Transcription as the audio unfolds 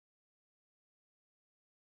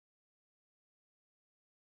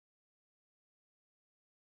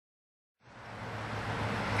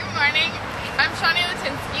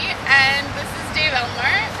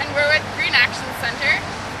Green Action Center,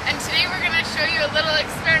 and today we're going to show you a little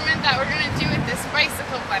experiment that we're going to do with this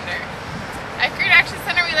bicycle blender. At Green Action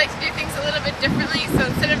Center we like to do things a little bit differently, so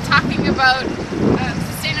instead of talking about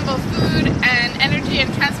sustainable food and energy and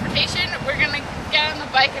transportation, we're going to get on the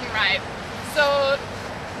bike and ride. So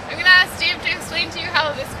I'm going to ask Dave to explain to you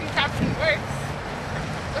how this contraption works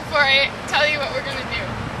before I tell you what we're going to do.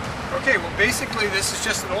 Okay, well basically this is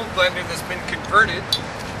just an old blender that's been converted,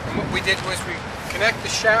 and what we did was we connect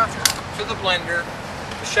the shaft to the blender.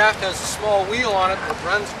 The shaft has a small wheel on it that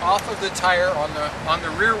runs off of the tire on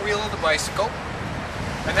the rear wheel of the bicycle,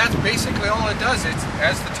 and that's basically all it does. It's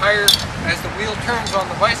as the wheel turns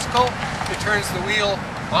on the bicycle, it turns the wheel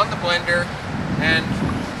on the blender and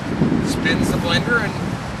spins the blender, and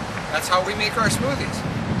that's how we make our smoothies.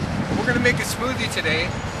 We're going to make a smoothie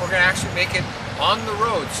today. We're going to actually make it on the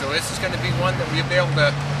road, so this is going to be one that we'll be able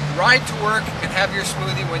to ride to work and have your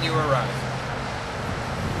smoothie when you arrive.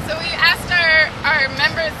 So we asked our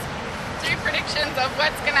members 3 predictions of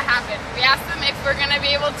what's going to happen. We asked them if we're going to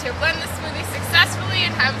be able to blend the smoothie successfully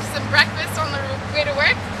and have some breakfast on the way to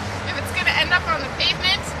work, if it's going to end up on the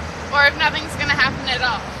pavement, or if nothing's going to happen at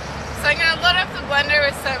all. So I'm going to load up the blender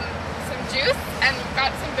with some juice, and we've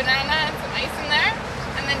got some banana and some ice in there,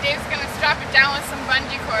 and then Dave's going to strap it down with some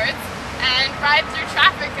bungee cords and ride through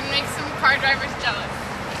traffic and make some car drivers jealous.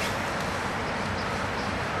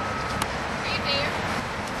 Hey Dave.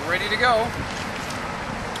 We're ready to go.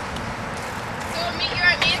 So we'll meet you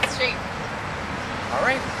at Main Street.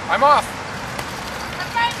 Alright, I'm off. Have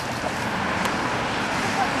fun.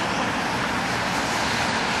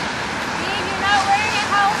 Dave, you're not wearing a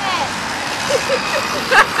helmet.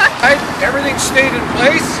 Right, everything stayed in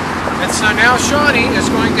place, and so now Shawnee is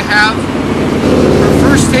going to have her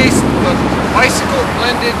first taste of bicycle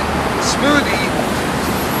blended smoothie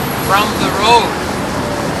from the road.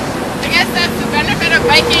 I guess that's the benefit of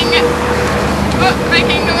biking to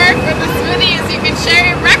work with a smoothie, is you can share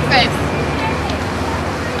your breakfast.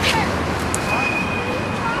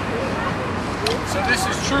 So this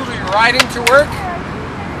is truly riding to work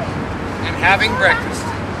and having breakfast.